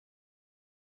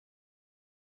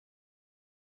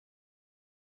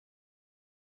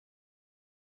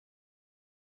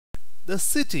The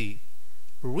city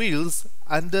reels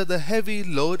under the heavy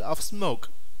load of smoke.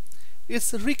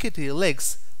 Its rickety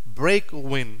legs break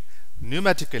wind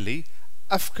pneumatically,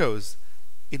 of course,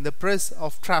 in the press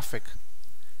of traffic.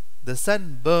 The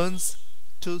sun burns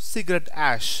to cigarette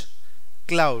ash.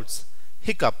 Clouds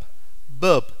hiccup,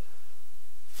 burp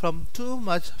from too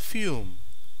much fume.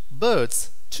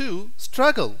 Birds, too,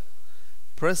 struggle,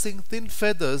 pressing thin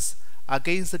feathers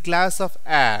against the glass of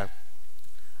air.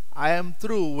 I am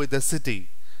through with the city,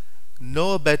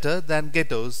 no better than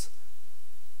ghettos,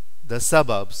 the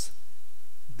suburbs.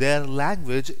 Their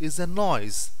language is a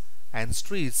noise, and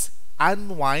streets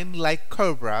unwind like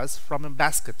cobras from a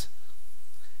basket.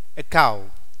 A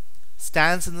cow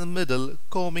stands in the middle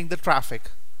combing the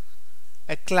traffic.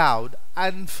 A cloud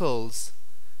unfolds,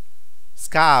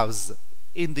 scarves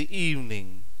in the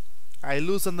evening. I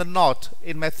loosen the knot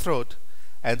in my throat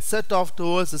and set off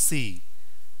towards the sea.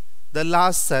 The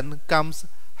last sun comes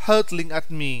hurtling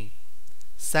at me.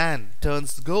 Sand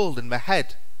turns gold in my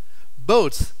head.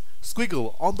 Boats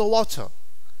squiggle on the water.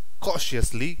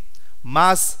 Cautiously,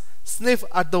 masts sniff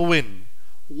at the wind,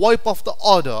 wipe off the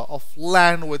odor of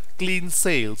land with clean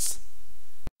sails.